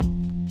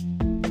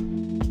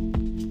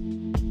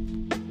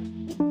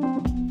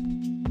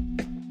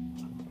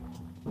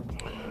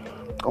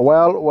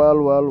Well.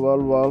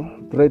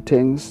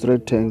 Greetings,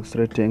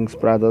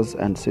 brothers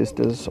and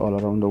sisters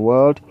all around the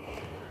world.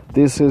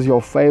 This is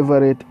your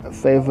favorite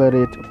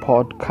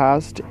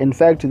podcast. In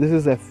fact, this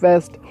is the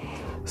first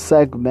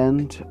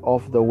segment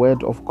of the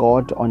Word of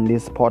God on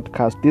this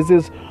podcast.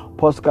 This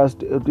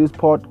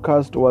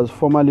podcast is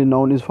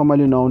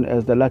formerly known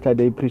as the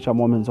Latter-day Preacher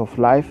Moments of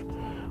Life,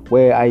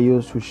 where I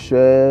used to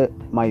share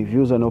my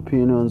views and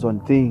opinions on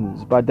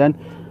things. But then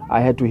I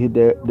had to heed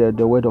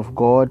the word of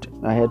God.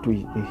 I had to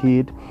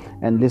heed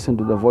and listen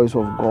to the voice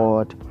of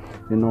God.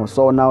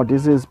 So now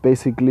this is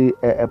basically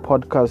a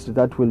podcast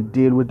that will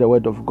deal with the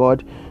word of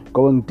God,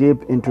 going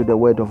deep into the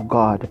word of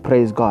God.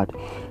 Praise God.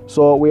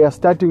 So we are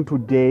starting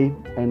today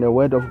in the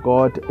word of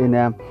God in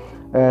a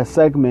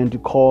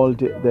segment called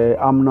the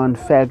unknown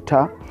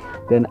factor.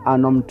 Then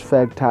unknown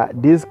factor.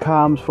 This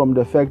comes from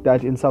the fact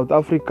that in South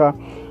Africa,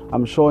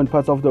 I'm sure in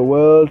parts of the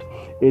world,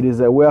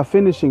 we are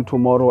finishing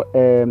tomorrow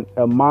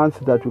a month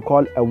that we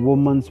call a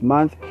Women's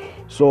Month.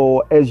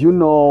 So as you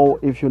know,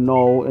 if you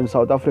know, in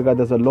South Africa,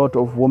 there's a lot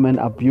of women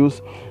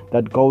abuse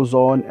that goes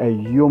on,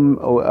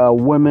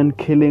 women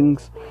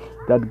killings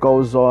that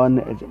goes on,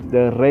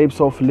 the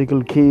rapes of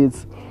little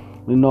kids,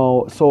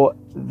 so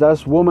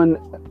thus women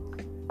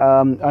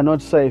are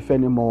not safe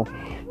anymore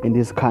in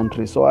this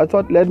country. So I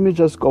thought, let me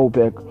just go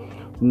back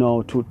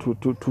to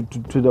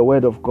the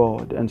word of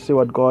God and see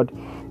what God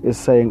is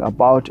saying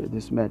about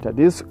this matter.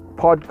 This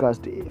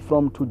podcast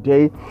from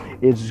today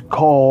is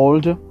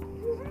called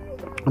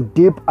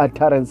Deep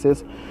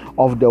Utterances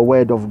of the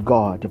Word of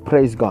God.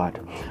 Praise God.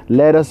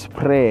 Let us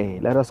pray.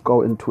 Let us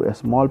go into a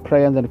small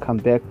prayer and then come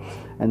back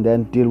and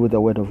then deal with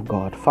the Word of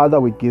God. Father,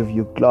 we give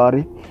you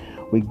glory.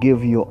 We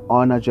give you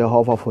honor,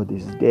 Jehovah, for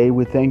this day.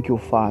 We thank you,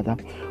 Father,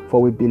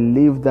 for we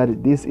believe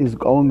that this is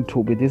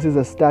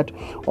a start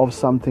of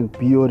something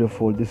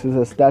beautiful. This is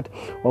a start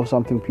of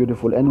something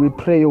beautiful. And we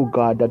pray, oh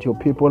God, that your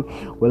people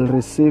will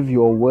receive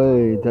your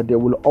word, that they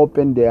will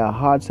open their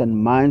hearts and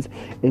minds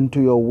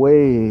into your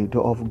word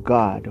of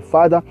God.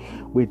 Father,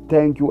 we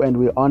thank you and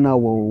we honor our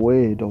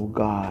word, oh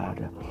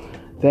God.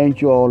 Thank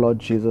you, oh Lord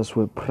Jesus.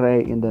 We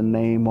pray in the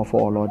name of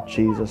our Lord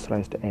Jesus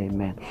Christ.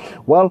 Amen.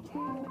 Well,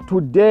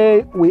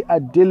 today we are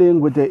dealing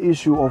with the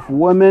issue of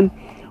women.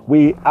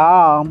 We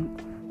are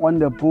on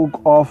the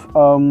book of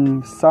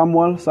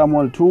Samuel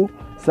 2,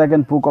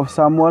 second book of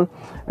Samuel,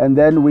 and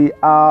then we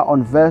are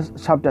on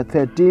chapter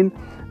 13.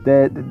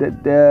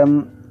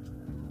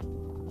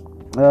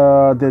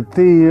 The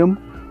theme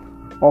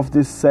of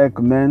this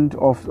segment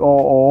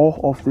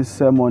of this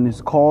sermon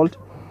is called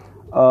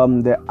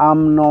the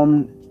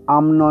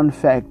Amnon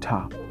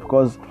factor,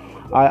 because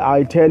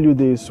I tell you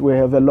this, we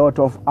have a lot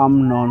of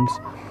Amnons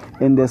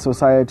in the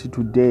society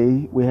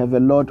today. We have a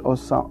lot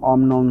of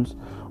Amnons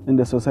in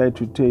the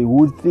society today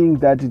who think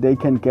that they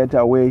can get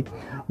away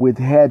with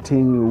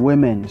hurting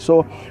women.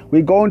 So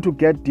we're going to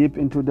get deep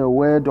into the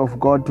word of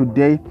God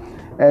today,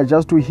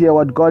 just to hear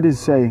what God is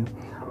saying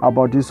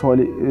about this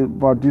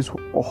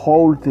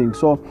whole thing.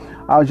 So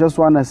I just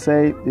want to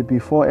say,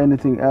 before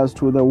anything else,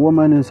 to the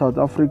women in South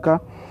Africa,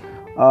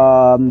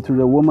 to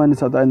the women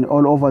and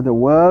all over the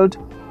world,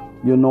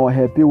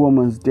 happy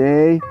Women's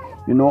Day.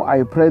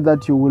 I pray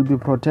that you will be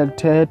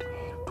protected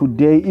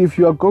today. If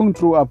you are going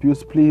through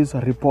abuse, please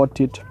report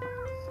it.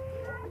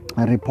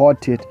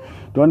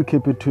 Don't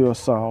keep it to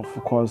yourself,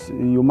 because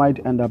you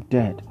might end up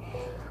dead.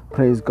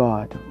 Praise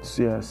God.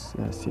 Yes.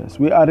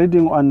 We are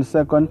reading on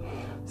 2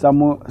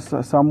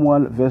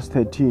 Samuel verse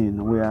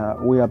 13.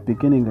 We are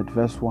beginning at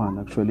verse 1,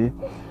 actually.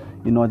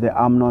 The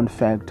Amnon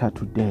factor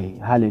today.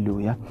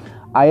 Hallelujah.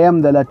 I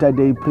am the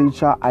Latter-day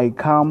Preacher. I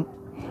come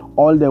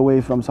all the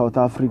way from South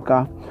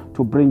Africa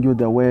to bring you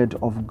the word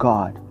of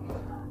God.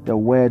 The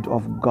word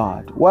of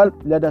God. Well,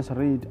 let us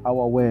read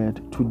our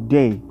word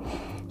today.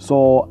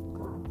 So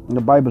the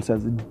Bible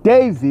says,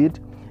 David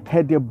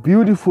had a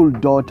beautiful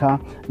daughter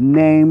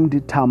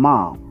named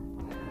Tamar,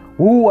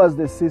 who was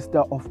the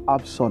sister of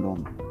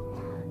Absalom.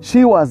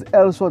 She was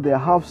also the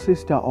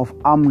half-sister of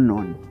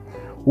Amnon,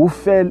 who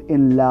fell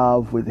in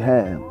love with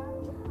her.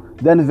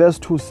 Then verse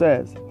 2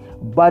 says,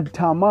 but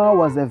Tamar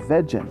was a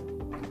virgin,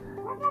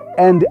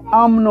 and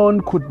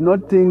Amnon could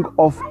not think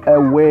of a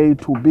way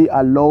to be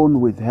alone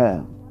with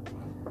her.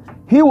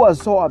 He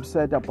was so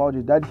upset about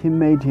it that he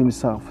made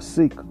himself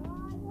sick.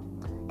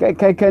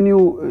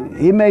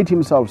 He made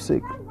himself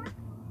sick.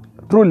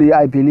 Truly,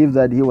 I believe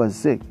that he was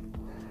sick.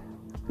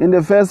 In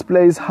the first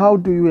place, how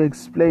do you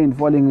explain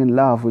falling in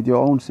love with your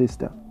own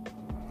sister?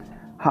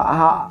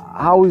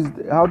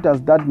 How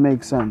does that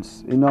make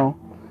sense?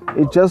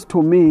 It just,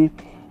 to me,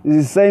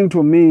 is saying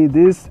to me,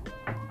 this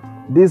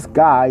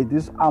guy,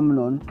 this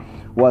Amnon,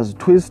 was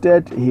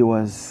twisted, he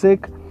was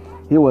sick,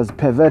 he was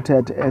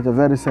perverted at the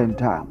very same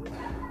time.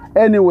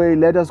 Anyway,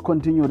 let us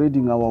continue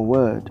reading our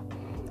word.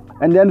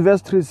 And then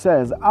verse 3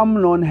 says,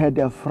 Amnon had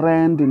a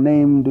friend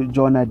named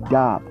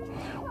Jonadab,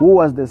 who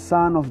was the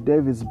son of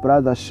David's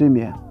brother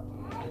Shimei.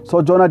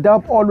 So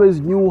Jonadab always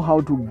knew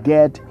how to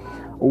get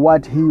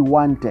what he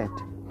wanted.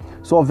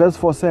 So verse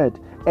 4 said,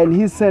 and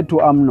he said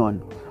to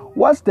Amnon,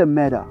 what's the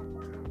matter?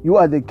 You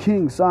are the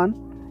king's son.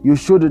 You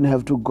shouldn't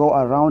have to go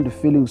around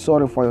feeling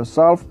sorry for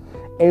yourself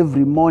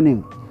every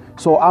morning.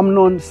 So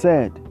Amnon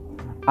said,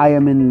 I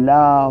am in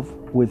love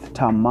with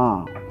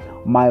Tamar,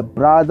 my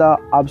brother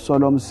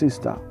Absalom's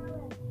sister,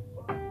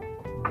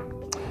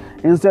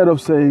 instead of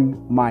saying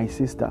my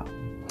sister.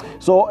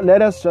 So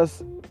let us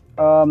just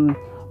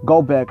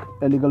go back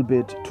a little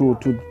bit to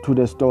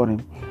the story.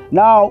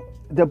 Now,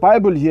 the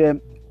Bible here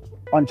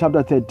on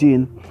chapter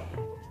 13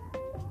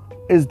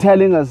 is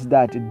telling us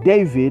that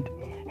David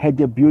had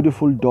a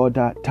beautiful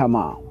daughter,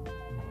 Tamar,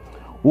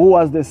 who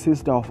was the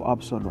sister of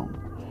Absalom.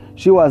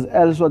 She was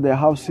also the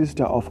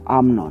half-sister of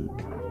Amnon.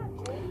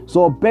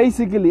 So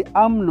basically,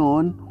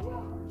 Amnon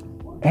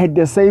had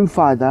the same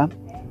father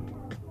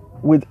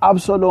with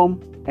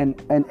Absalom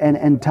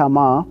and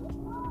Tamar.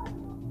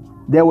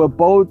 They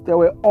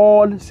were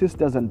all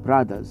sisters and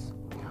brothers.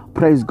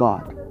 Praise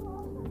God.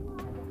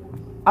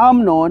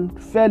 Amnon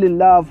fell in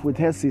love with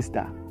her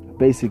sister,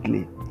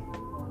 basically,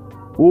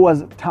 who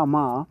was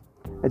Tamar.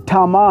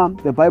 Tamar,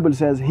 the Bible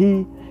says,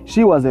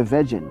 she was a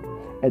virgin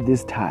at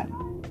this time.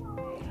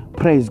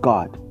 Praise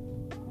God.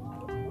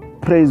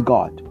 Praise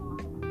God.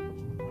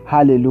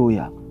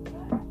 Hallelujah.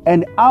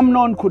 And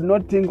Amnon could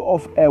not think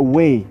of a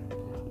way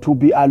to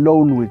be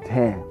alone with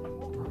her.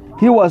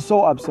 He was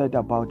so upset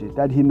about it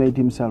that he made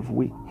himself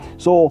weak.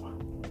 So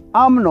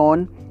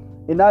Amnon,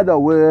 in other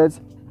words,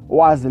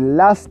 was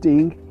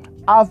lusting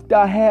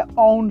after her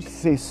own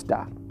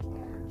sister.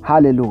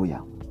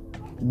 Hallelujah.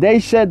 They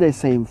share the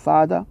same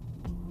father,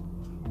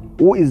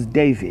 who is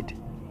David,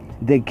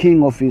 the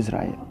king of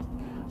Israel.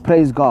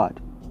 Praise God.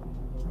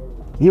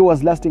 He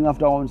was lusting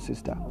after her own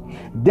sister.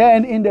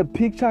 Then in the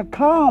picture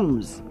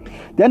comes,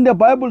 then the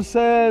Bible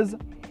says,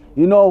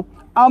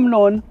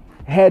 Amnon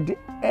had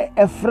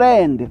a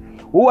friend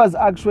who was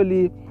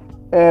actually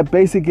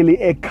basically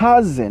a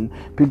cousin,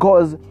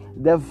 because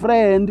the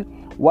friend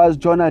was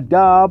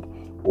Jonadab,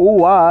 who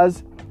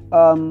was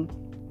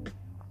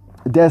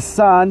the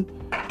son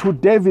to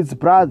David's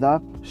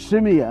brother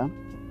Shimei.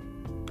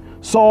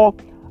 So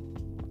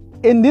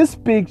in this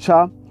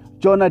picture,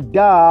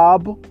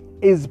 Jonadab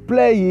is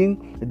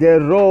playing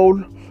the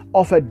role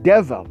of a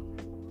devil,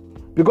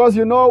 because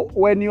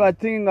when you are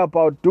thinking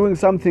about doing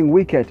something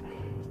wicked,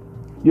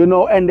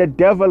 and the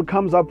devil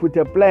comes up with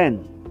a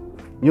plan,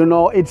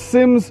 it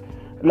seems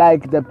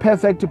like the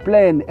perfect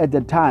plan at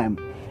the time.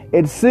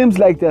 It seems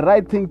like the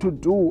right thing to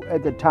do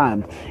at the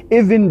time,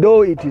 even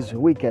though it is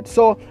wicked.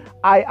 So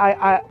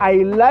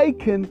I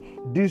liken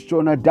this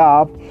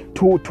Jonadab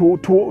to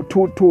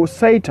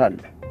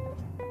Satan.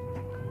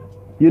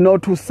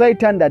 To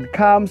Satan that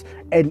comes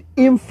and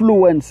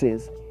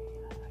influences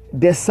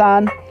the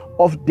son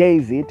of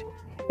David.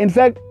 In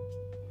fact,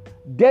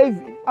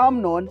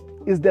 Amnon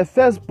is the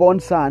firstborn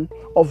son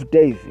of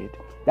David.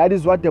 That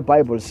is what the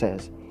Bible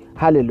says.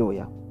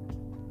 Hallelujah.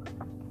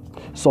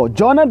 So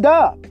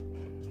Jonadab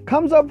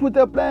comes up with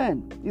a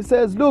plan. He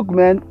says, look,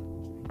 man,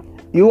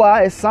 you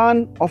are a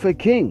son of a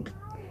king,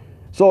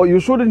 so you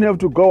shouldn't have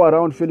to go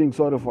around feeling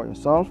sorry for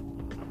yourself.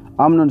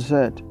 Amnon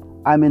said,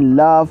 I'm in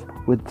love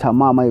with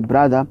Tamar, my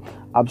brother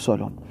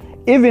Absalom.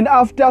 Even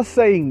after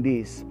saying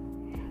this,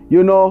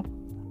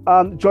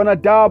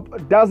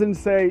 Jonadab doesn't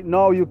say,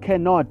 no, you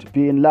cannot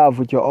be in love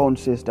with your own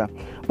sister.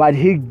 But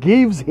he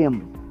gives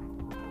him,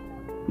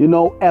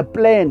 a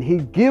plan. He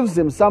gives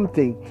him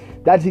something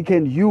that he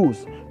can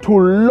use to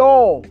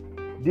lure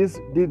this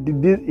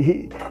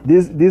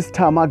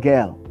Tamar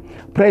girl.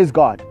 Praise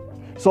God.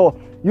 So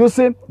you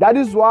see, that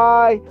is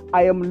why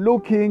I am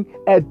looking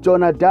at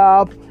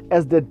Jonadab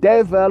as the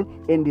devil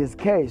in this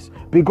case,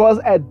 because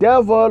a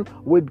devil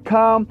would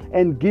come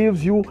and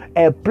gives you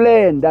a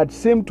plan that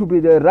seemed to be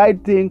the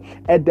right thing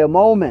at the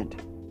moment.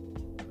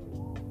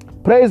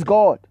 Praise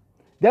God.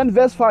 Then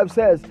verse 5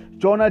 says,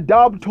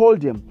 Jonadab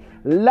told him,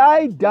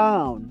 lie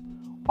down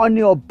on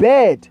your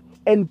bed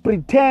and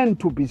pretend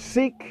to be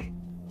sick.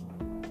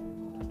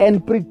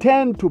 And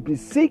pretend to be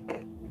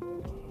sick.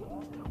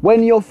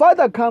 When your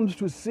father comes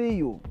to see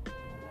you,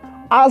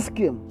 ask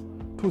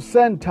him to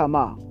send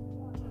Tamar,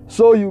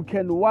 so you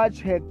can watch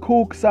her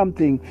cook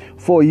something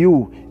for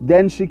you.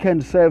 Then she can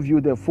serve you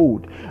the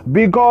food.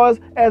 Because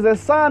as a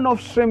son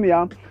of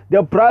Shimei,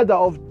 the brother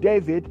of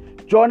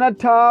David,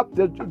 Jonadab,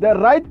 the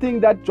right thing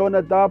that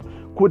Jonadab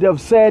could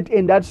have said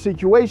in that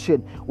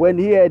situation, when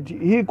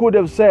he could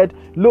have said,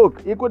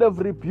 look, he could have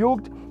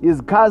rebuked his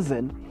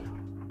cousin,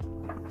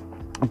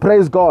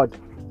 praise God,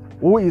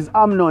 who is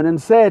Amnon,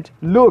 and said,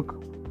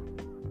 look,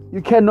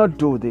 you cannot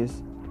do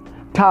this.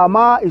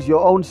 Tamar is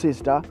your own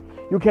sister.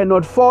 You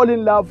cannot fall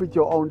in love with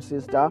your own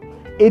sister.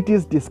 It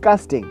is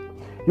disgusting.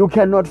 You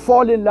cannot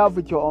fall in love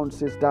with your own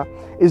sister.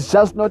 It's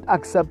just not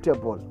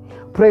acceptable.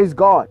 Praise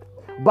God.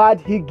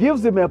 But he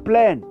gives him a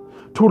plan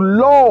to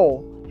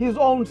lure his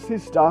own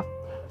sister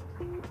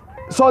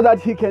so that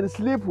he can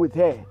sleep with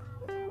her.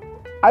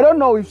 I don't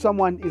know if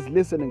someone is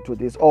listening to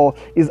this or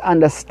is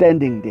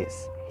understanding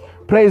this.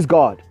 Praise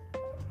God.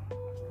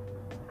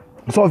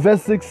 So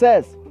verse 6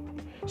 says,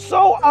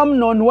 so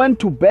Amnon went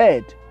to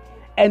bed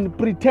and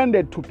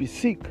pretended to be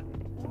sick.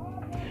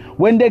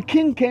 When the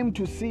king came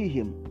to see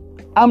him,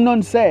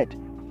 Amnon said,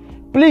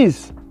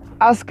 please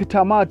ask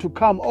Tamar to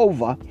come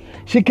over.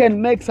 She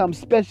can make some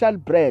special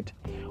bread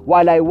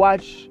while I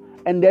watch,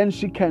 and then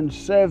she can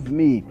serve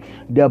me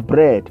the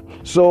bread.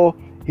 So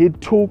he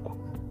took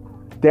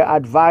the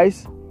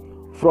advice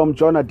from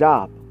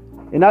Jonadab.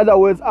 In other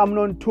words,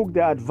 Amnon took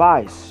the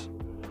advice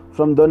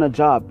from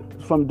Jonadab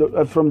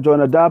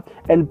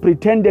and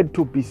pretended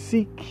to be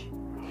sick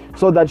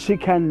so that she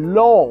can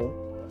lure,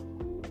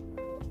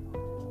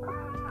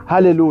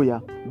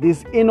 hallelujah,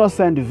 this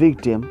innocent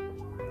victim,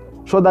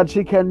 so that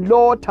she can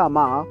lure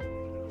Tamar,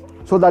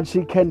 so that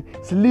she can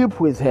sleep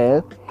with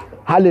her.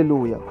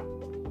 Hallelujah.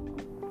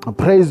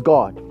 Praise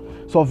God.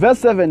 So verse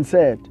 7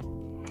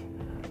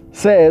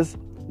 says,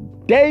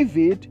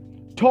 David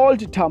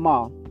told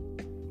Tamar,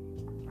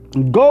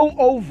 go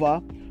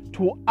over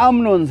to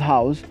Amnon's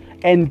house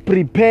and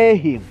prepare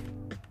him.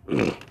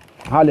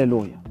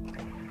 Hallelujah.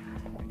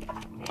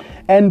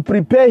 And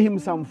prepare him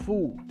some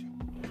food.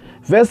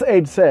 Verse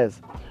 8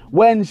 says,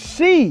 when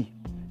she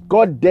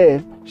got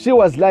there, she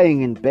was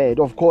lying in bed,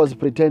 of course,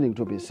 pretending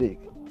to be sick.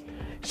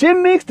 She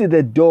mixed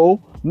the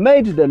dough,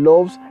 made the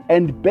loaves,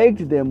 and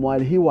baked them while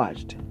he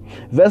watched.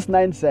 Verse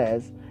 9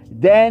 says,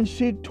 then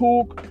she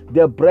took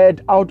the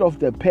bread out of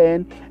the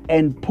pan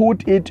and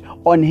put it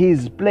on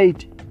his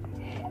plate,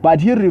 but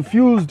he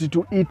refused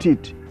to eat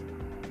it.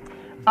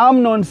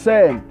 Amnon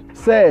said,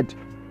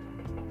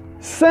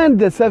 send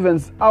the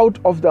servants out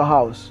of the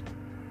house.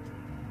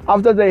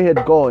 After they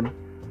had gone,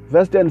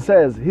 verse 10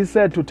 says, he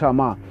said to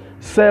Tamar,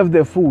 serve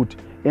the food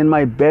in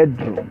my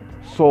bedroom.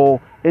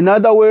 So, in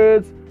other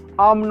words,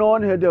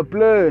 Amnon had a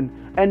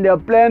plan, and the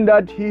plan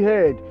that he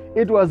had,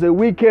 it was a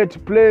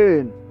wicked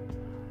plan.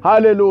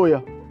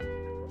 Hallelujah.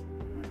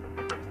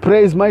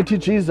 Praise mighty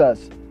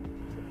Jesus.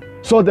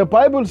 So the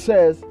Bible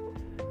says,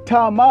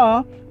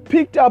 Tamar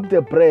picked up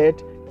the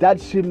bread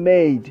that she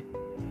made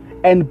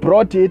and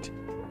brought it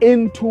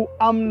into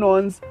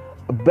Amnon's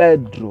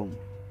bedroom.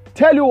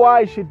 Tell you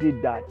why she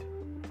did that.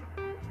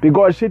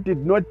 Because she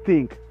did not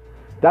think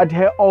that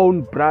her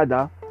own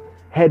brother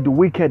had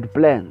wicked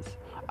plans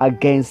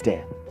against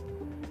her.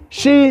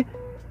 She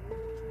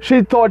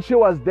thought she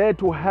was there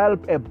to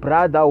help a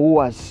brother who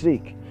was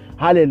sick.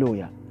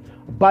 Hallelujah.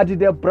 But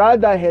the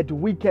brother had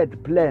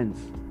wicked plans.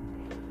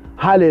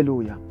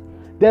 Hallelujah.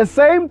 The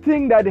same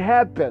thing that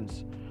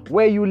happens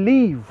where you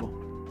live.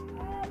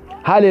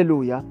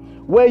 Hallelujah.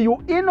 Where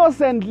you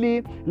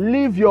innocently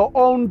leave your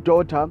own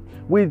daughter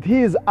with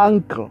his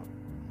uncle.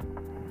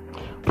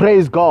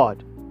 Praise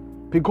God.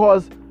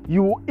 Because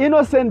you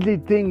innocently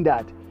think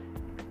that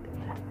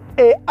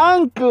an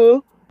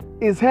uncle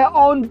is her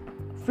own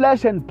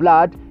flesh and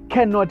blood,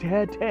 cannot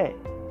hurt her.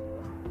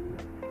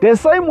 The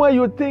same way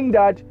you think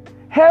that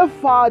her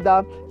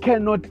father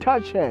cannot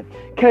touch her,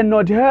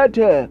 cannot hurt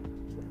her,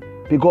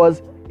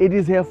 because it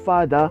is her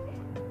father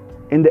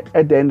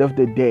at the end of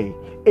the day.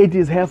 It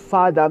is her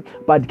father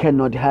but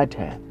cannot hurt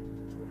her.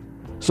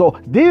 So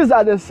these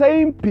are the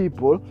same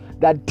people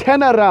that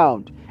turn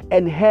around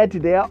and hurt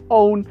their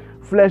own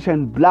flesh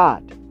and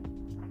blood.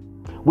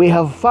 We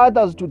have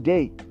fathers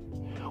today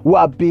who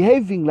are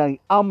behaving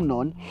like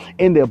Amnon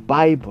in the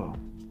Bible.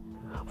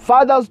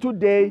 Fathers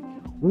today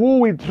who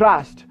we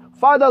trust.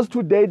 Fathers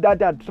today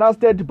that are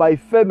trusted by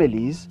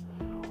families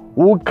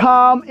who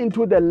come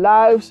into the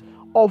lives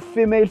of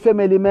female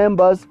family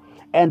members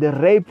and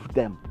rape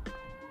them.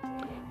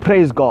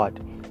 Praise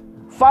God.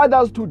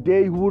 Fathers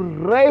today who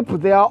rape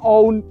their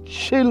own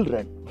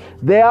children,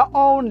 their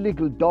own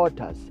little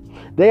daughters,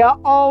 their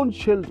own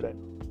children.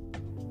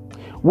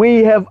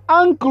 We have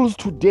uncles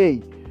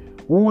today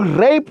who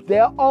rape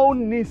their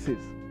own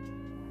nieces.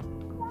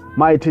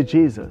 Mighty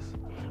Jesus.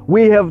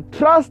 We have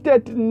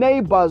trusted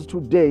neighbors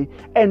today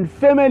and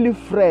family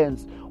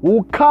friends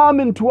who come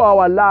into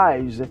our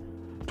lives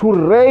to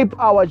rape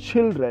our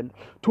children,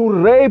 to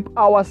rape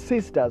our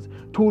sisters,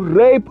 to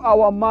rape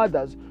our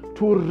mothers,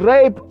 to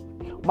rape,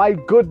 my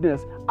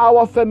goodness,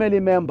 our family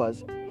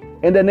members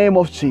in the name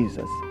of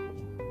Jesus.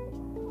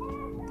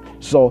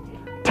 So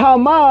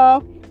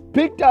Tamar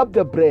picked up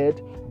the bread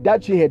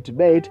that she had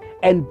made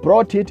and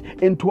brought it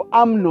into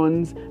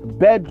Amnon's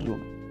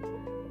bedroom.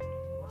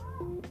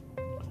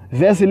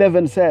 Verse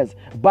 11 says,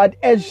 but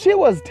as she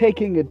was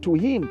taking it to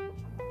him,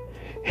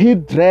 he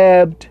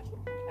grabbed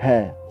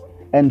her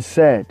and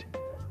said,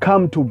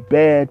 come to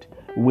bed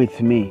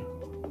with me.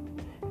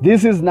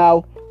 This is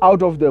now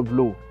out of the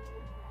blue.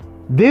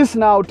 This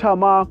now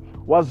Tamar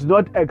was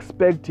not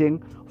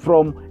expecting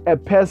from a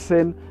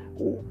person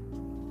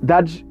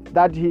that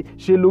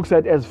she looks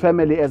at as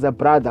family, as a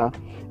brother.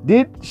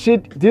 This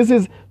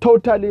is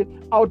totally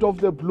out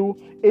of the blue.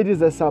 It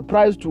is a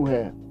surprise to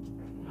her.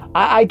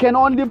 I can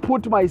only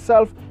put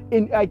myself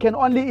in, I can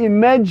only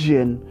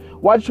imagine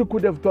what she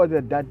could have thought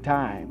at that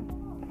time.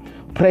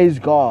 Praise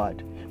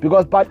God.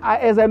 But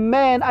as a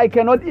man, I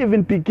cannot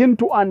even begin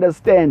to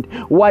understand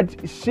what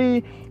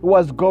she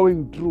was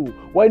going through.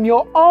 When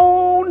your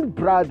own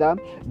brother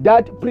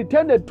that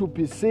pretended to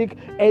be sick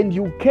and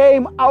you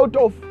came out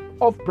of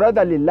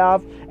brotherly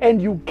love,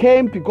 and you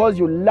came because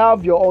you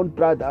love your own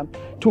brother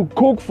to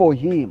cook for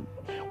him.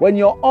 When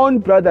your own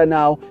brother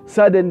now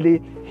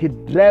suddenly he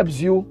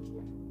grabs you,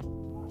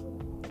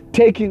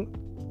 taking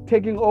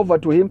over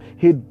to him.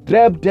 He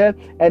grabbed her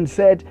and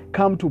said,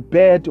 come to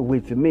bed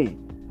with me.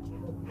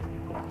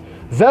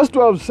 Verse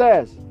 12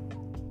 says,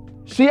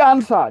 she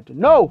answered,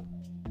 no,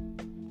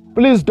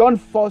 please don't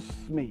force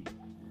me.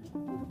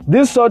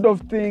 This sort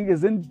of thing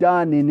isn't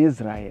done in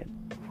Israel.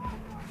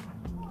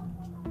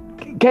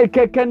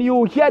 Can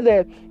you hear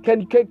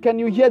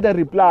the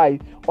reply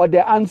or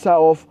the answer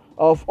of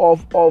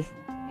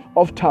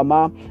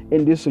Tamar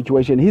in this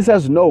situation? He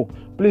says, no,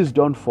 please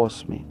don't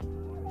force me.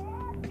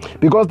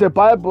 Because the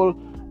Bible,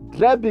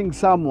 grabbing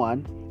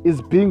someone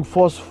is being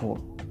forceful.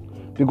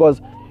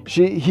 Because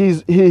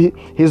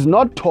he's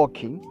not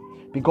talking,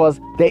 because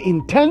the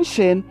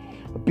intention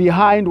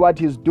behind what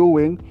he's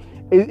doing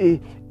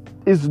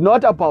is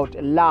not about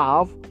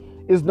love,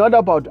 is not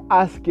about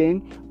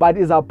asking, but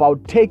is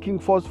about taking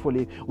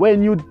forcefully.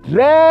 When you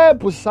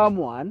grab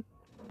someone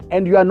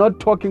and you are not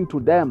talking to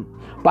them,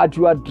 but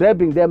you are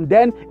grabbing them,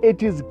 then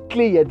it is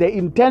clear, the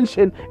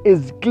intention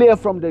is clear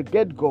from the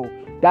get-go,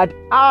 that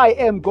I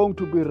am going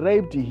to be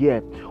raped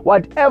here.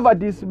 Whatever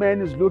this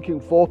man is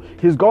looking for,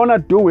 he's gonna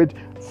do it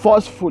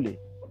forcefully.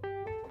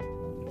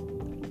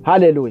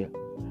 Hallelujah.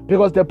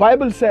 Because the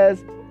Bible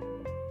says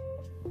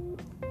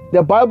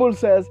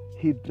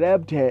he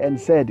grabbed her and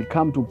said,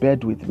 come to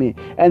bed with me.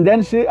 And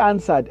then she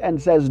answered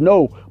and says,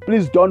 no,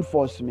 please don't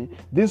force me.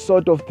 This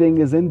sort of thing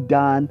isn't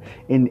done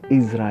in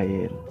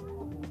Israel.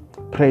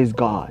 Praise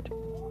God.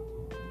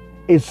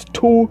 It's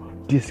too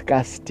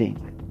disgusting.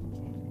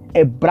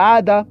 A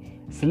brother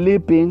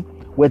sleeping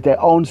with their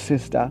own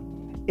sister.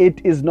 It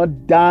is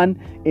not done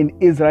in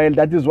Israel.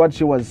 That is what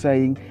she was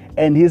saying.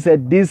 And he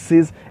said, this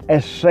is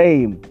a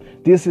shame.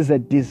 This is a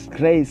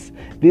disgrace.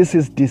 This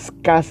is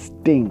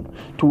disgusting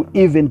to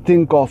even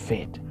think of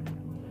it.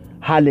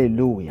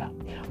 Hallelujah.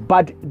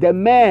 But the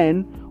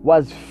man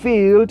was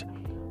filled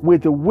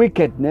with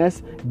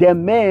wickedness. The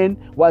man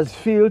was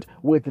filled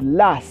with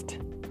lust.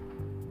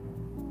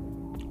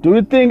 Do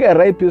you think a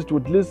rapist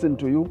would listen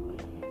to you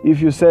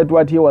if you said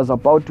what he was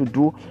about to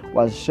do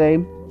was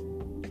shame,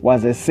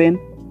 was a sin?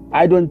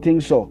 I don't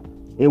think so.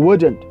 He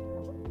wouldn't.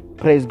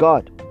 Praise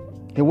God.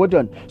 He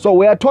wouldn't. So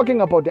we are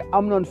talking about the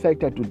Amnon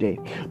factor today,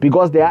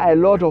 because there are a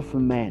lot of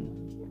men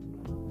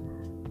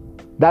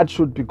that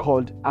should be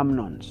called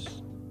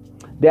Amnons.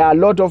 There are a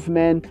lot of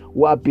men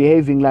who are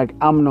behaving like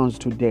Amnons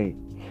today.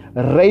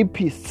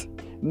 Rapists,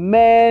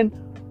 men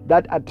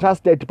that are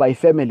trusted by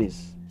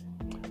families,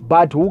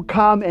 but who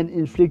come and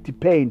inflict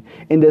pain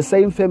in the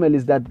same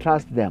families that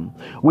trust them.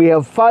 We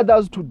have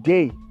fathers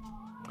today,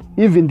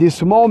 even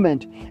this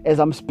moment, as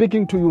I'm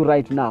speaking to you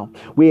right now,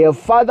 we have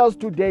fathers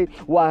today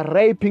who are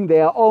raping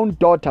their own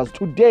daughters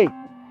today.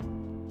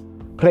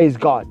 Praise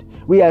God.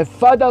 We have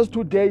fathers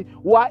today,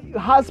 who are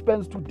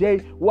husbands today,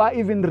 who are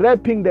even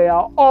raping their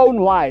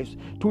own wives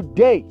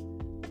today.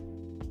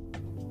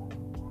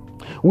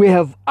 We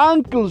have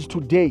uncles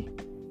today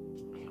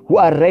who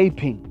are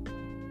raping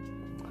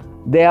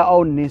their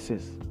own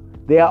nieces,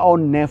 their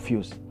own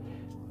nephews.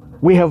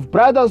 We have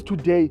brothers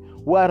today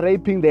who are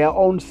raping their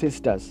own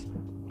sisters,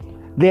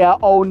 their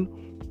own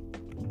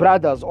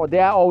brothers or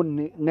their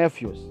own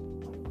nephews.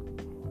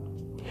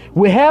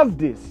 We have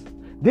this.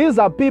 These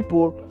are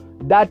people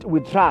that we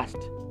trust.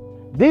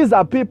 These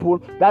are people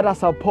that are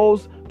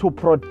supposed to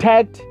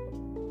protect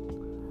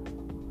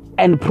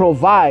and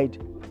provide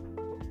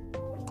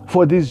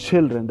for these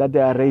children that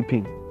they are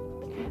raping.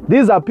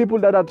 These are people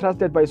that are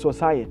trusted by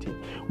society.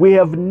 We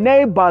have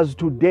neighbors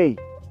today,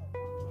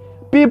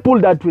 people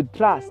that we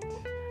trust,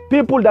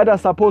 people that are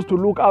supposed to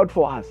look out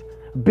for us,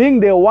 being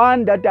the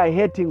one that are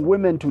hating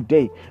women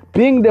today,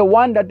 being the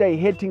one that are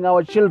hating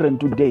our children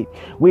today.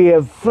 We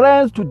have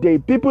friends today,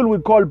 people we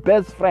call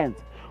best friends,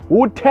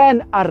 who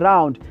turn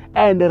around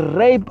and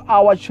rape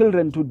our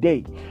children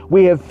today.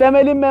 We have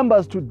family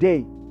members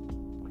today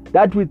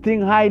that we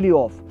think highly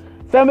of,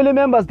 family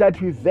members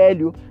that we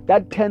value,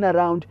 that turn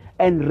around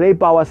and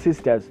rape our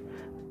sisters,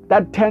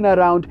 that turn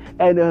around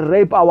and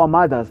rape our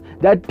mothers,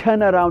 that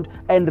turn around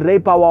and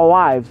rape our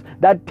wives,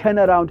 that turn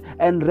around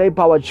and rape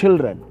our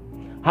children.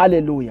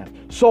 Hallelujah.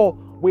 So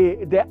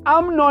the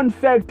Amnon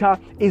factor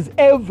is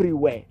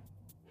everywhere.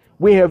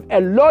 We have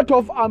a lot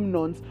of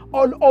Amnons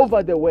all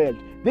over the world.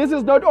 This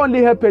is not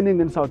only happening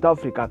in South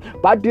Africa,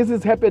 but this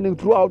is happening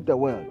throughout the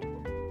world.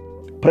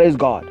 Praise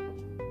God.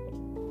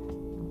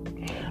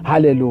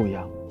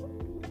 Hallelujah.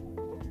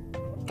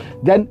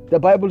 Then the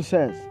Bible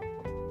says,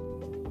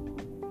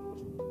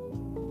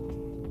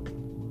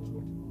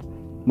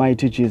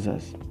 mighty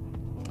Jesus.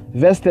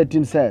 Verse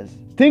 13 says,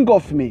 think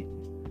of me,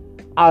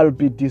 I'll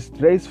be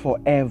disgraced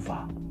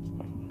forever.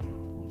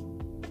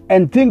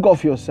 And think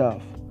of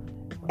yourself.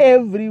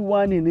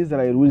 Everyone in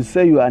Israel will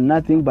say you are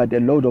nothing but a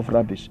load of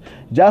rubbish.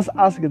 Just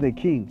ask the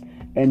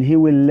king and he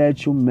will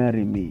let you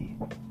marry me.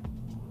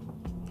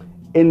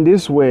 In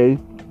this way,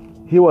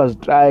 he was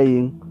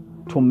trying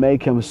to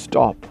make him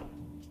stop.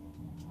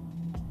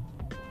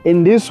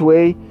 In this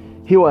way,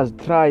 he was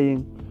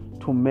trying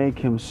to make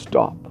him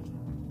stop.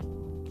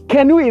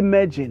 Can you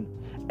imagine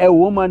A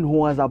woman who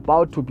was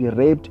about to be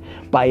raped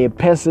by a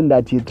person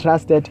that he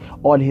trusted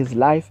all his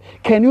life.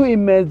 Can you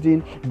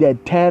imagine the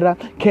terror?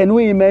 Can you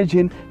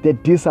imagine the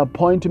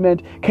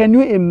disappointment? Can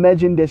you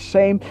imagine the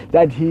shame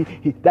that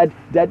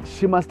that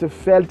she must have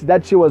felt,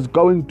 that she was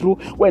going through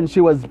when she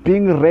was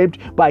being raped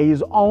by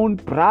his own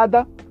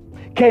brother?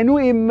 Can you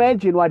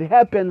imagine what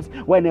happens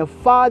when a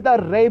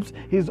father rapes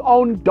his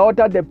own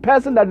daughter, the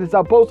person that is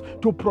supposed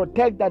to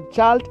protect that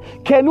child?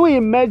 Can you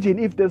imagine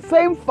if the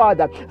same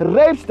father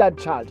rapes that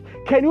child?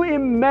 Can you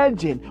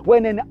imagine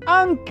when an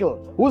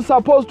uncle who's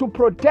supposed to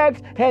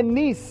protect her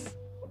niece,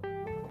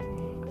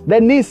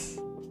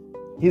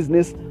 his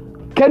niece,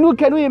 can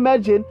you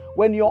imagine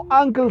when your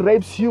uncle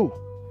rapes you?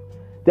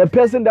 The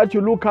person that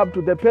you look up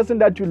to, the person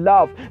that you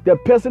love, the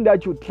person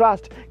that you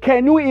trust.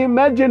 Can you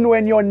imagine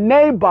when your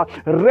neighbor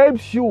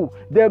rapes you,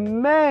 the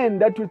man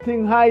that you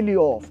think highly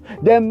of,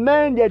 the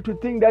man that you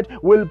think that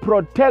will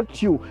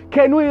protect you?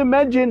 Can you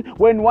imagine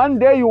when one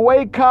day you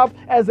wake up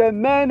as a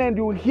man and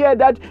you hear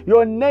that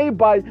your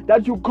neighbor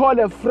that you call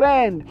a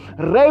friend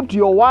raped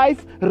your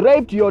wife,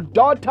 raped your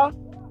daughter?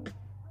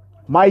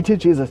 Mighty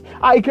Jesus.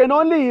 I can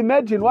only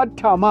imagine what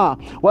Tamar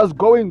was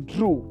going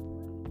through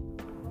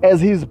as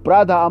his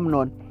brother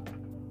Amnon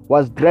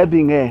was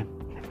grabbing her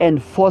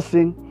and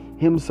forcing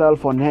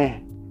himself on her.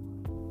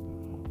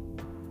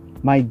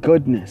 My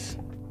goodness.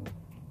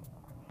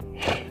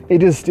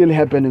 It is still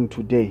happening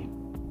today.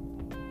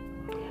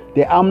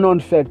 The Amnon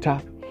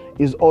factor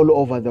is all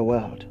over the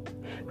world.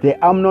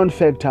 The Amnon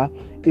factor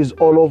is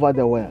all over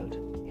the world.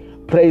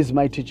 Praise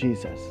mighty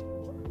Jesus.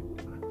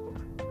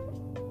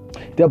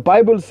 The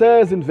Bible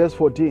says in verse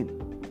 14,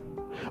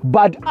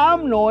 but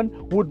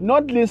Amnon would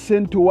not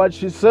listen to what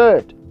she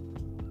said.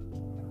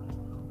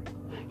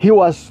 He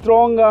was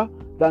stronger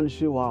than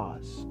she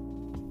was.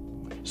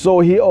 So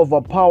he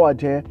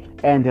overpowered her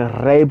and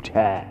raped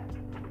her.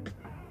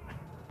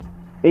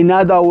 In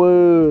other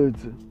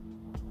words,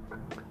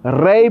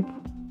 rape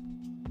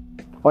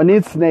on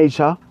its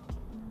nature,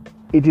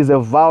 it is a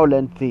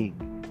violent thing.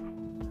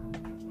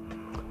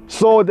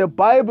 So the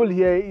Bible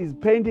here is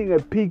painting a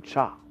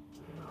picture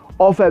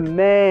of a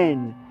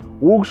man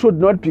who should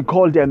not be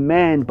called a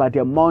man but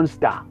a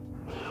monster,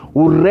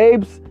 who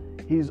rapes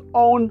his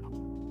own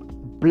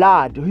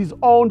blood, his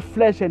own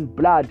flesh and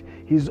blood,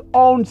 his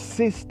own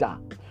sister,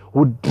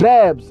 who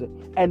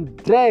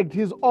dragged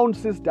his own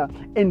sister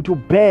into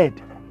bed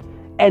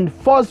and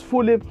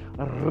forcefully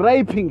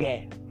raping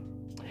her.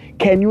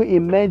 Can you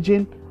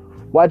imagine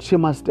what she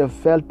must have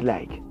felt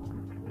like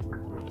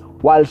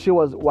while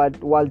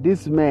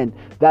this man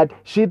that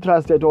she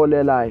trusted all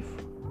her life,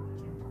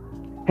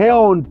 her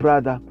own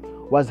brother,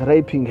 was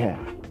raping her?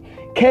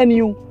 Can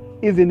you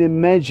even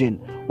imagine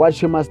what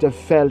she must have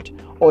felt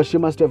or she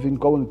must have been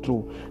going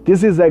through?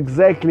 This is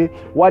exactly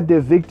what the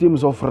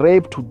victims of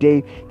rape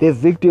today, the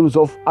victims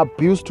of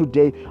abuse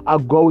today are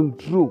going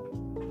through.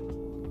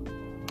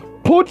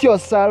 Put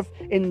yourself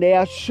in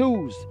their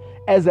shoes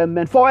as a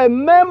man. For a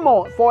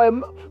moment,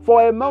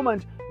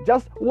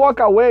 just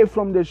walk away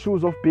from the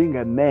shoes of being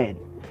a man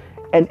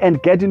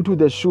and get into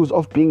the shoes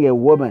of being a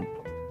woman.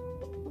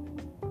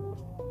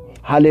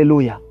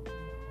 Hallelujah.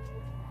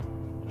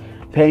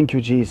 Thank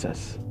you,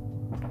 Jesus.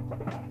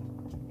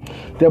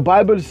 The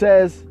Bible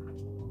says,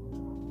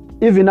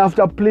 even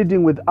after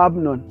pleading with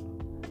Amnon,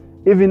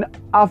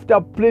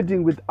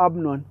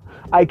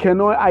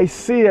 I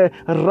see her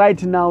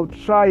right now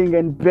trying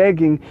and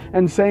begging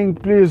and saying,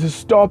 please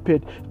stop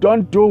it.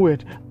 Don't do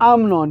it.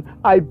 Amnon,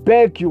 I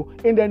beg you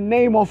in the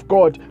name of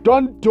God,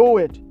 don't do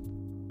it.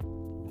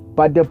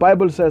 But the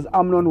Bible says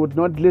Amnon would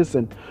not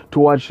listen to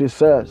what she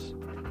says,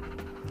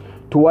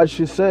 to what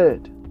she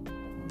said.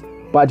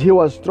 But he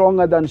was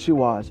stronger than she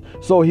was.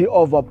 So he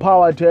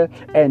overpowered her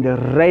and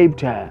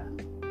raped her.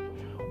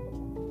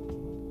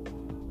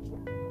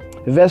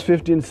 Verse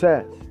 15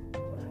 says,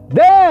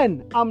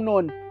 then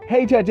Amnon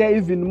hated her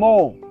even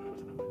more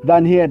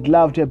than he had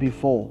loved her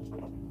before.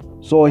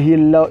 So he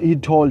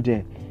told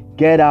her,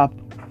 get up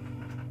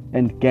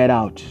and get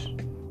out.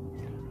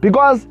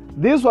 Because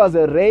this was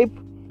a rape,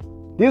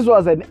 this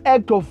was an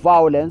act of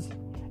violence.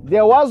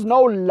 There was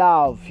no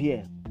love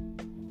here.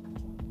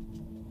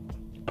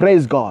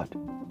 Praise God.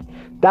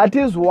 That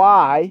is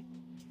why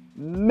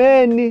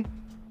many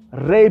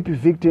rape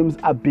victims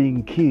are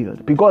being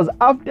killed. Because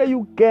after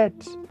you get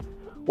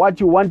what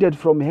you wanted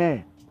from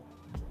her,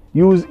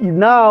 you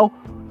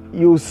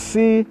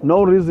see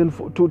no reason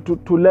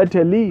to let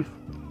her leave.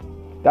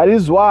 That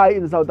is why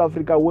in South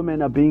Africa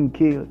women are being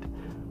killed.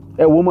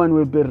 A woman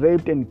will be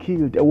raped and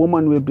killed. A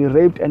woman will be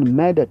raped and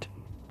murdered.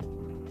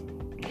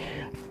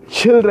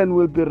 Children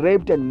will be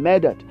raped and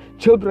murdered.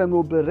 Children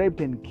will be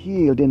raped and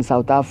killed in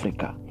South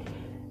Africa.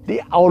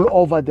 They're all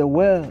over the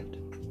world.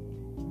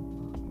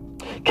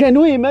 Can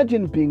you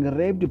imagine being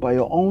raped by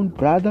your own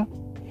brother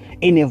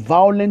in a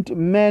violent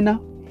manner?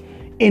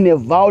 In a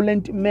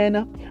violent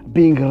manner,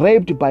 being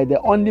raped by the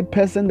only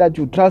person that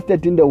you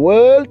trusted in the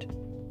world?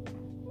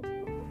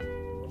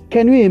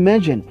 Can you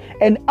imagine?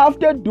 And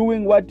after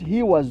doing what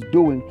he was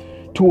doing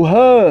to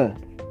her,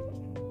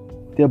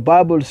 the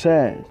Bible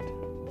says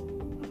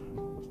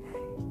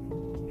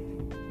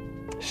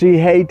She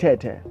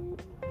hated her.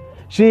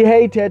 She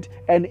hated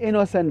an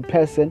innocent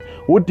person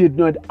who did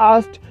not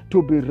ask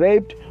to be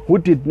raped, who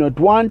did not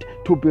want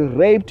to be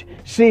raped.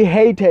 She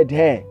hated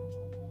her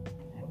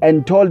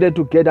and told her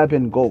to get up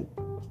and go.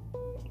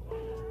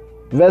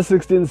 Verse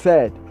 16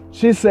 said,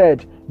 she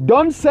said,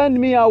 "Don't send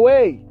me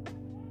away.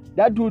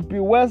 That would be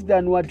worse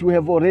than what you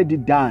have already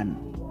done."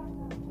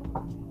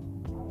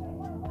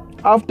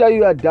 After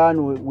you are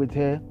done with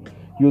her,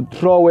 you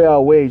throw her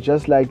away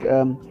just like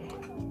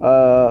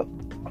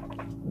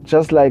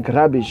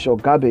rubbish or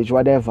garbage,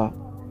 whatever.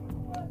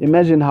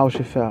 Imagine how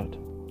she felt.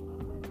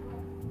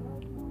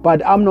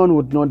 But Amnon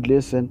would not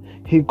listen.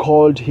 He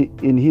called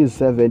in his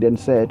servant and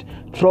said,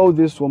 "Throw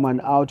this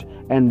woman out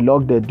and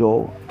lock the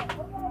door."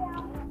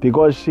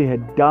 Because he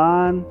had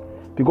done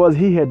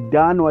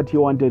what he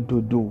wanted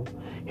to do.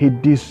 He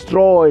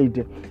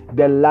destroyed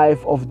the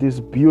life of this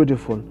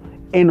beautiful,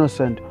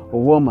 innocent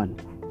woman.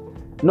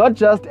 Not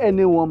just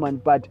any woman,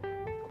 but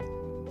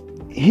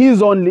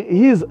his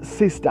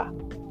sister.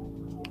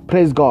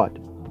 Praise God.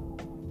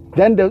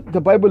 Then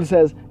the Bible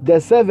says the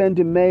servant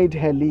made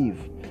her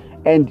leave,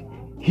 and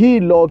he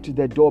locked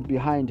the door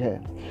behind her.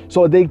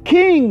 So the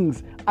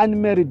king's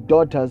unmarried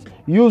daughters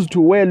used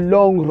to wear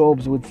long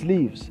robes with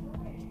sleeves.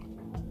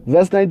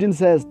 Verse 19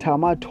 says,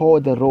 Tamar tore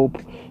the robe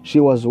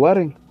she was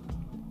wearing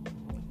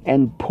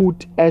and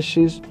put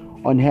ashes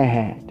on her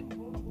head.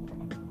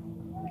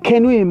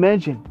 Can you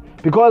imagine?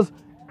 Because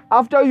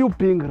after you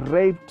being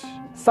raped,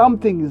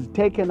 something is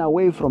taken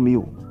away from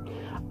you.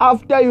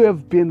 After you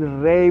have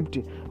been raped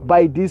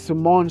by this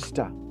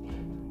monster,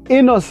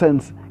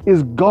 innocence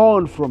is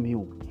gone from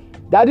you.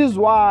 That is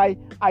why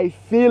I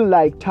feel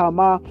like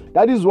Tamar,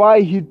 that is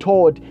why he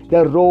tore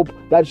the robe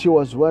that she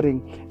was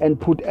wearing and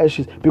put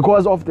ashes,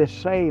 because of the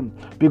shame,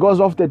 because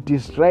of the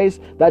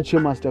disgrace that she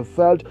must have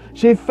felt.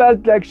 She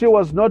felt like she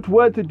was not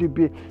worthy to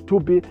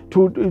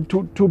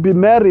be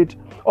married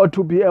or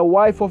to be a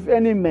wife of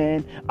any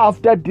man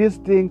after this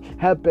thing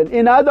happened.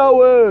 In other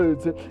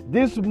words,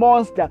 this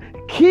monster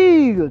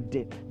killed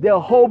the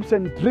hopes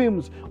and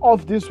dreams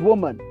of this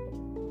woman.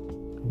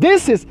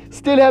 This is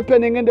still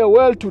happening in the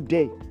world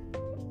today.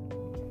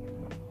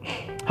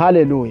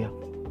 Hallelujah.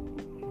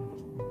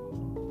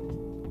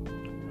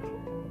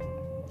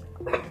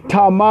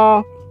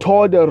 Tamar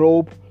tore the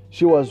robe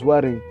she was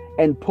wearing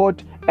and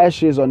put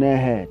ashes on her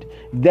head.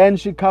 Then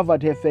she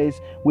covered her face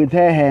with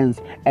her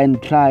hands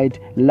and cried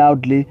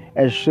loudly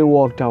as she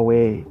walked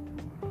away,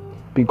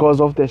 because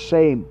of the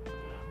shame,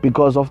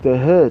 because of the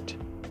hurt,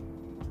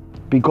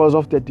 because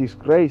of the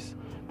disgrace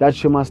that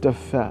she must have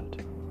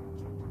felt.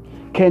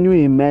 Can you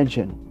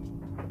imagine?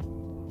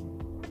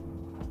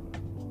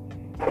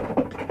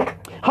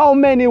 How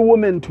many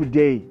women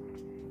today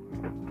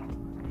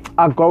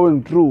are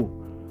going through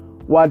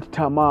what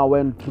Tamar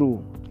went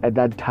through at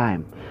that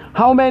time?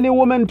 How many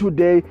women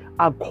today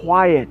are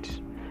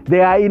quiet?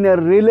 They are in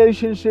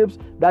relationships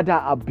that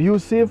are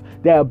abusive.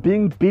 They are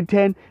being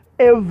beaten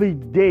every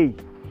day.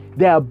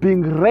 They are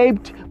being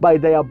raped by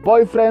their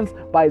boyfriends,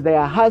 by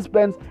their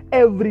husbands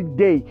every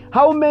day.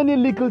 How many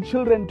little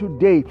children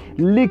today,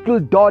 little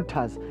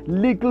daughters,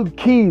 little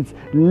kids,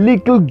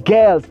 little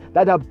girls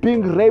that are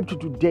being raped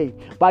today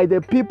by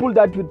the people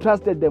that we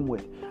trusted them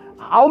with?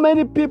 How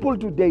many people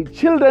today,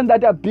 children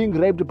that are being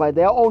raped by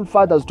their own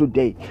fathers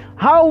today?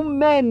 How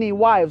many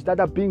wives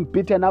that are being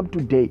beaten up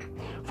today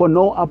for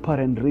no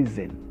apparent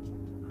reason?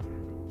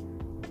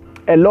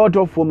 A lot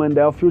of women,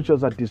 their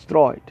futures are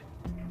destroyed.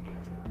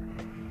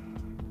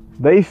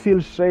 They feel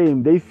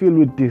shame, they feel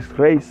with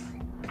disgrace.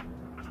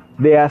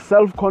 Their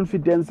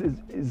self-confidence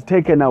is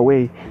taken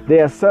away.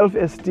 Their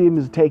self-esteem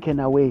is taken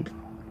away.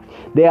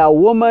 There are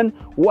women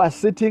who are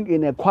sitting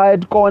in a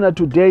quiet corner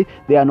today.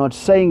 They are not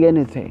saying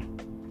anything.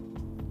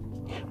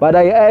 But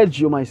I urge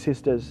you, my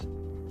sisters,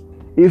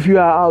 if you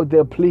are out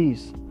there,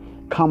 please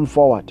come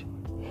forward.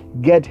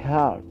 Get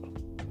help.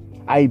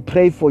 I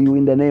pray for you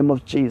in the name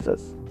of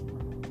Jesus,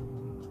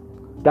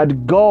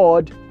 that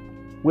God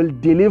will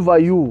deliver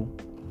you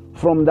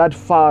from that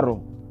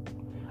Pharaoh.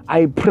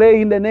 I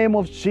pray in the name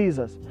of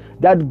Jesus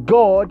that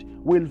God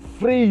will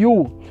free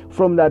you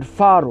from that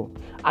Pharaoh.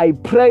 I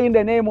pray in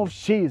the name of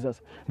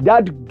Jesus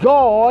that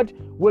God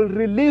will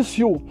release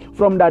you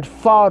from that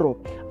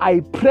Pharaoh. I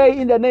pray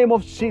in the name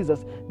of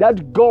Jesus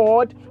that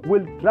God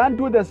will grant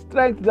you the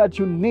strength that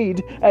you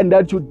need and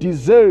that you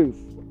deserve.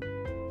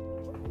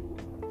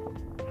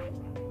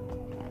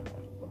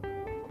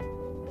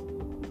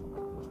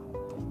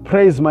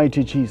 Praise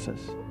mighty Jesus.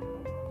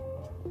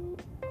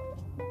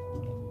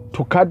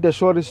 To cut the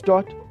story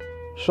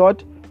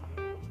short,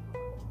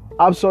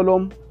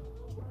 Absalom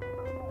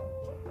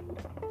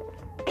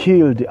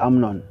killed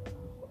Amnon.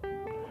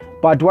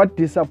 But what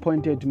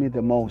disappointed me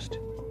the most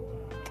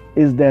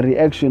is the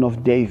reaction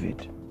of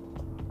David,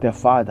 the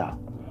father,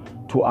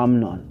 to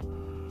Amnon.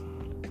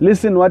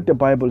 Listen what the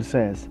Bible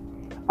says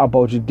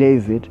about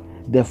David,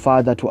 the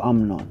father to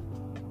Amnon.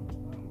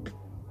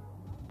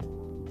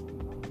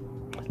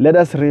 Let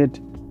us read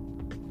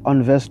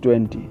on verse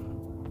 20.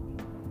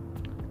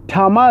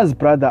 Tamar's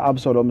brother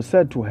Absalom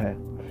said to her,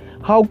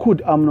 how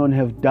could Amnon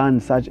have done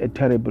such a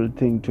terrible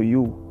thing to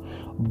you?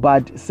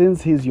 But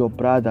since he's your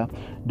brother,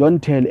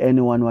 don't tell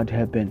anyone what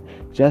happened.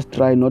 Just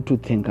try not to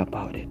think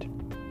about it.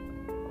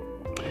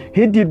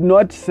 He did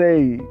not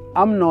say,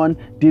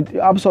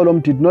 Absalom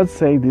did not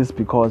say this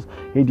because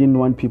he didn't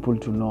want people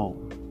to know.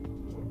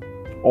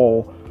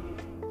 Or,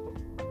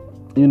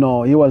 he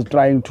was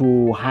trying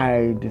to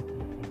hide,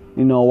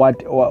 what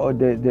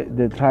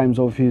the crimes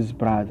of his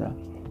brother.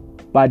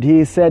 But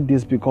he said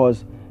this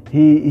because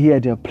he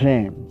had a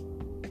plan.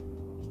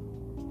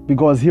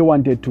 Because he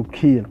wanted to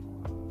kill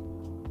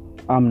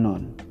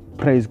Amnon.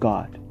 Praise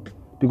God.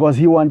 Because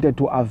he wanted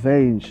to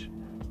avenge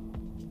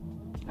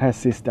her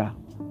sister.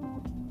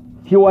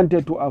 He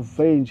wanted to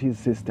avenge his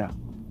sister.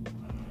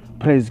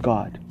 Praise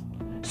God.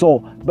 So,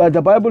 but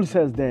the Bible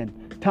says then,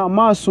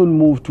 Tamar soon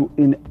moved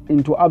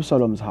into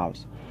Absalom's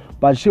house,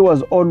 but she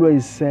was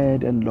always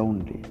sad and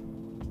lonely.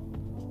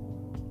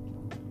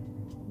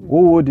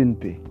 Who wouldn't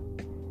be?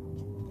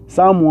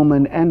 Some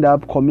women end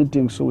up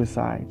committing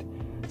suicide.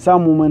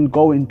 Some women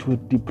go into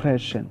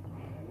depression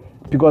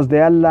because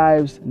their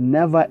lives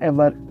never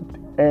ever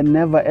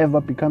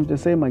becomes the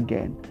same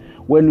again.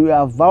 When we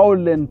are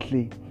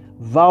violently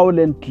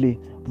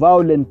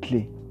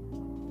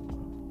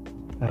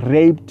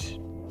raped,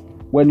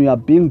 when you are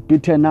being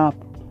beaten up,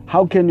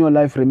 how can your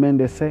life remain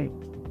the same?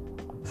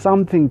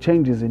 Something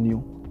changes in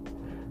you.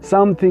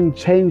 Something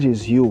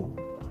changes you.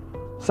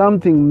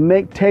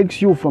 Something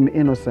takes you from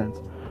innocence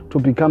to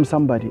become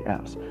somebody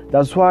else.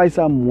 That's why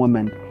some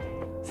women,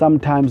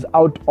 sometimes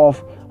out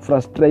of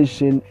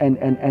frustration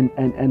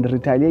and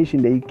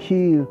retaliation, they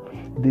kill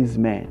these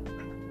men.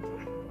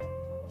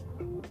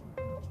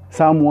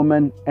 Some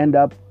women end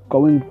up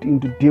going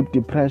into deep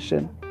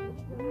depression,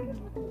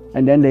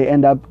 and then they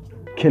end up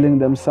killing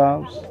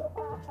themselves,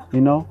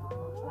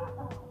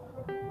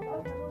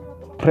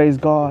 Praise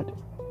God.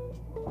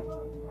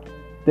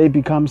 They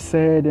become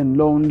sad and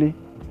lonely.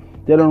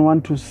 They don't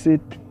want to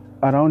sit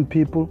around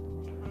people.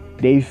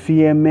 They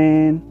fear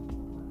men.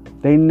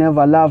 They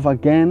never love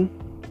again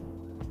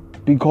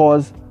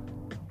because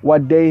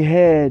what they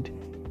had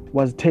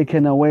was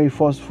taken away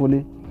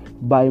forcefully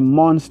by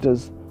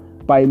monsters,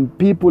 by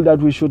people that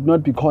we should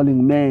not be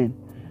calling men,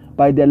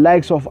 by the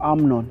likes of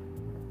Amnon.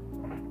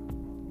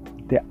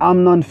 The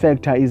Amnon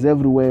factor is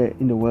everywhere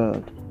in the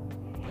world.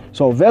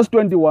 So verse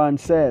 21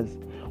 says,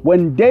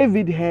 when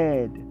David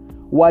heard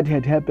what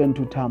had happened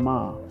to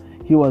Tamar,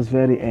 he was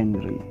very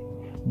angry.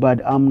 But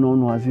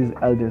Amnon was his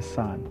eldest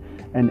son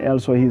and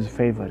also his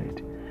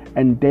favorite.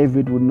 And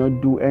David would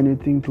not do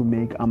anything to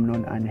make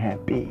Amnon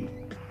unhappy.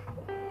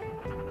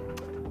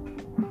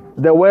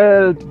 The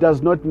world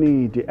does not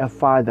need a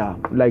father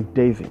like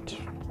David.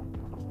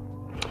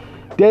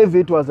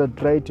 David was a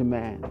great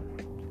man.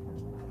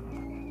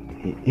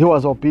 He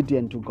was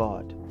obedient to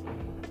God.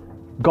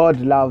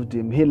 God loved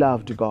him. He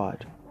loved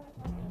God.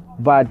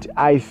 But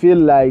I feel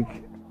like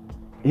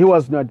he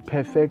was not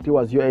perfect. He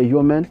was a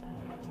human,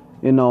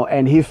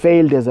 and he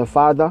failed as a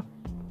father.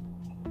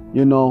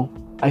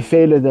 I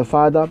failed as a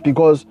father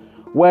because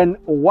when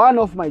one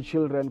of my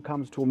children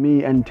comes to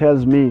me and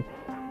tells me,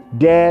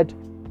 Dad,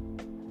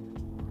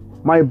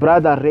 my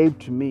brother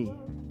raped me,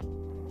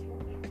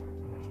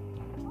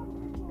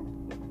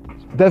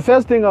 the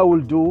first thing I will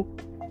do,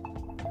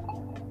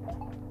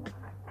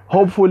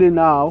 hopefully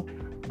now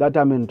that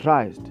I'm in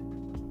Christ,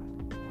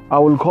 I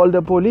will call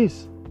the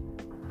police.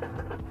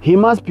 He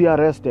must be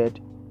arrested.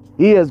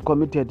 He has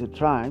committed a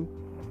crime.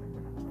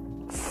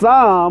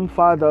 Some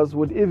fathers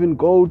would even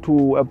go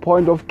to a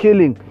point of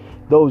killing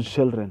those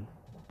children,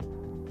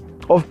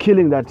 of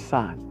killing that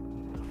son.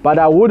 But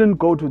I wouldn't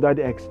go to that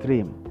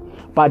extreme.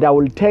 But I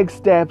will take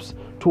steps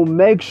to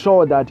make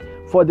sure that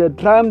for the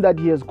crime that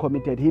he has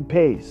committed, he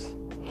pays.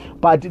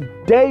 But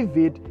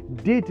David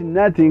did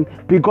nothing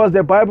because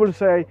the Bible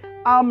says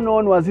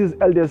Amnon was his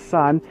eldest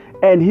son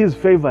and his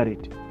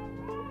favorite.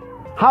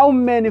 How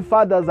many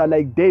fathers are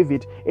like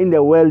David in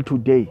the world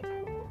today?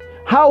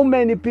 How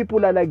many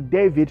people are like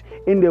David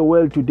in the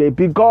world today?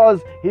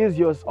 Because he's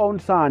your own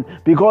son,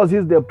 because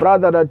he's the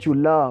brother that you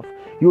love,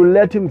 you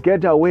let him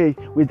get away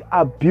with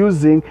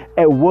abusing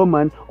a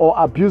woman or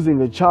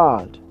abusing a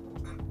child.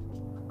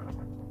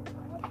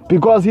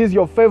 Because he's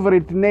your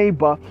favorite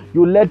neighbor,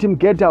 you let him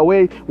get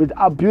away with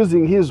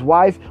abusing his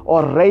wife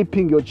or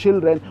raping your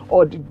children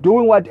or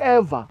doing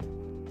whatever.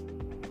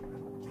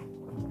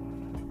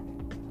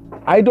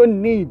 I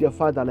don't need a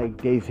father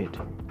like David.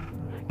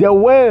 The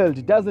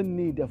world doesn't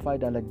need a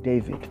father like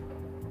David.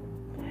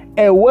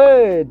 The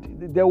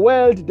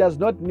world does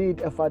not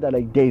need a father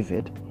like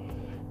David.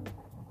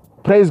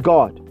 Praise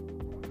God.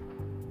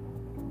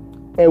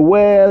 A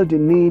world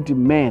needs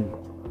men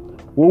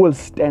who will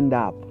stand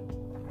up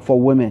for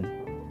women.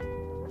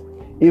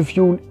 If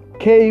you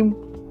came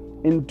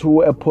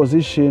into a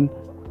position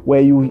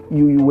where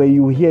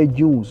you hear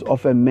news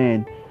of a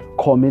man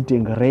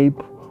committing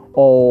rape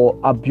or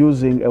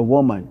abusing a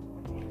woman,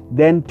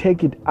 then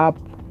take it up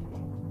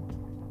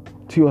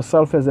to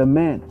yourself as a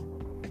man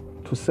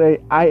to say,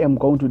 I am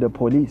going to the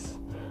police.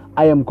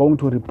 I am going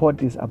to report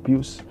this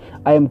abuse.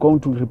 I am going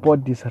to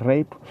report this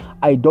rape.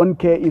 I don't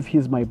care if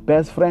he's my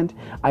best friend.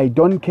 I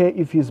don't care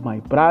if he's my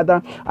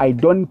brother. I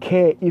don't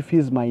care if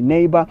he's my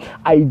neighbor.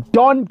 I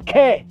don't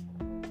care.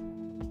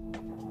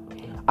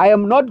 I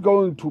am not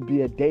going to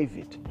be a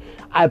David,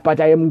 but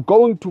I am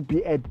going to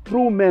be a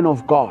true man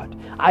of God.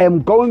 I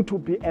am going to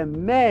be a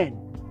man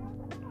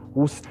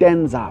who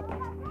stands up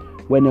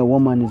when a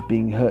woman is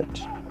being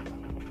hurt.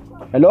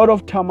 A lot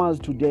of Tamas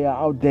today are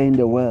out there in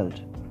the world.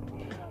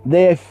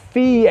 They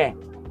fear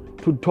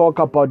to talk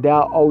about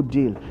their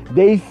ordeal.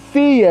 They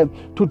fear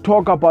to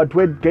talk about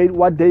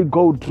what they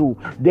go through.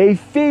 They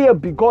fear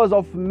because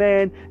of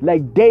men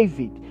like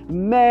David,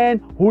 men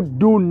who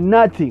do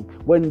nothing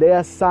when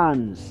their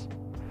sons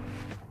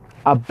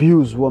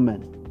abuse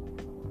women.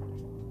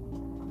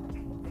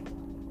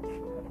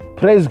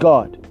 Praise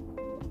God.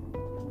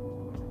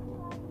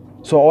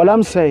 So all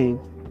I'm saying,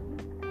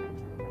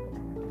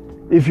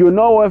 if you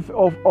know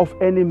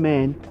of any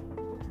man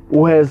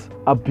who has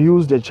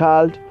abused a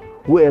child,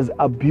 who has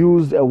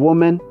abused a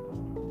woman,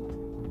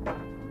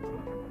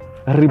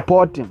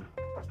 report him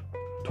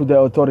to the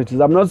authorities.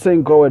 I'm not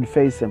saying go and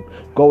face him,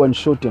 go and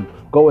shoot him,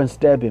 go and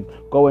stab him,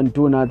 go and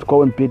do not,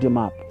 go and beat him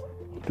up,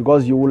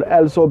 because you will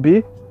also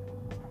be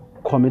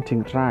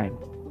committing crime.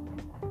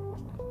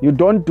 You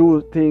don't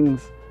do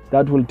things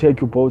that will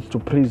take you both to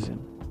prison,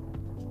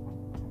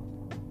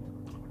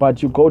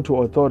 but you go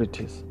to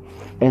authorities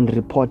and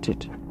report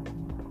it.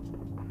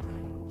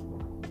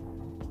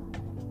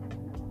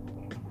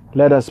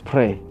 Let us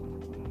pray.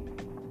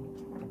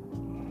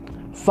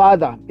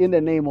 Father, in the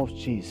name of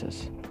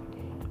Jesus,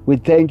 we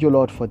thank you,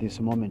 Lord, for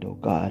this moment, oh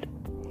God.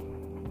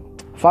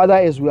 Father,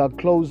 as we are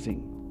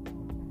closing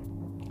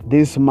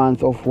this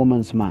month of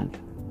Women's Month,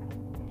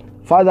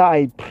 Father,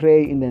 I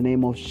pray in the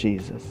name of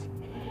Jesus.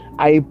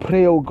 I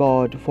pray, oh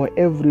God, for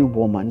every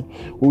woman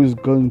who is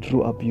going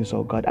through abuse,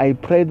 oh God. I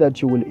pray that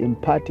you will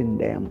impart in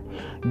them,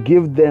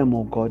 give them,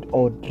 oh God,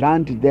 or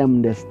grant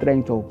them the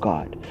strength, oh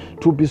God,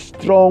 to be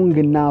strong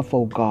enough,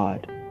 oh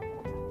God,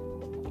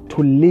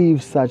 to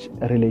leave such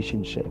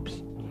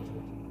relationships.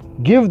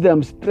 Give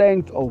them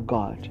strength, oh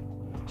God,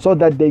 so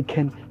that they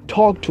can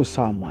talk to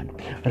someone,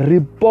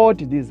 report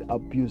these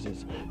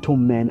abuses to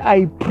men.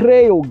 I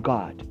pray, oh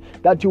God,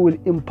 that you will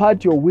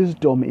impart your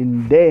wisdom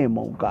in them,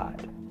 oh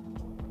God.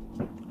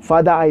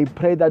 Father, I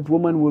pray that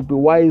woman will be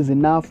wise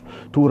enough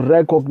to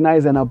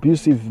recognize an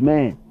abusive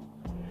man.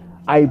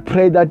 I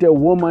pray that a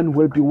woman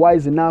will be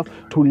wise enough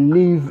to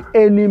leave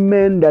any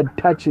man that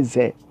touches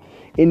her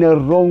in a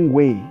wrong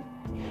way.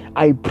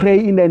 I pray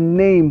in the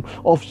name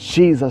of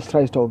Jesus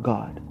Christ, oh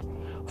God.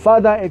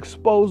 Father,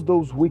 expose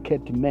those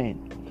wicked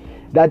men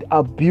that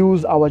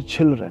abuse our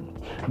children,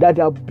 that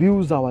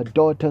abuse our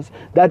daughters,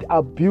 that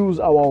abuse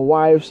our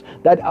wives,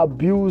 that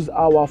abuse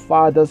our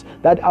fathers,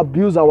 that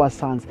abuse our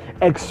sons.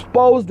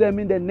 Expose them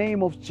in the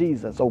name of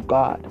Jesus, oh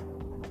God.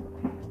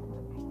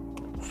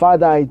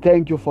 Father, I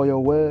thank you for your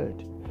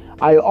word.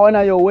 I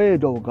honor your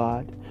word, oh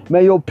God.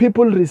 May your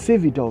people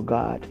receive it, oh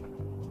God.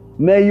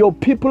 May your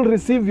people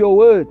receive your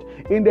word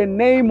in the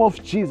name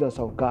of Jesus,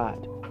 oh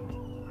God.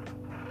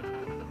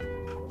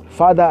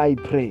 Father, I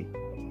pray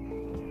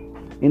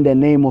in the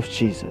name of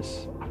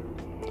Jesus.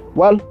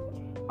 Well,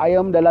 I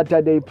am the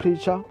Latter Day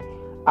Preacher.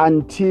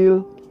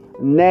 Until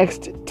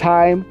next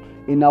time,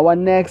 in our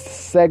next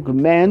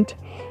segment,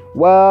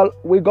 well,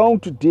 we're going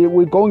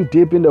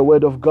deep in the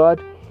Word of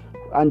God.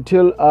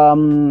 Until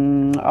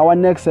our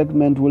next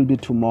segment will be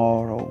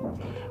tomorrow.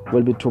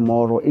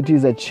 It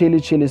is a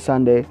chilly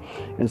Sunday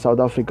in South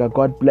Africa.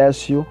 God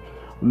bless you.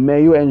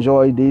 May you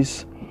enjoy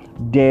this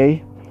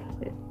day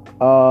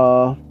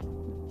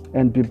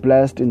and be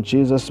blessed in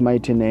Jesus'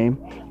 mighty name.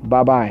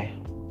 Bye-bye.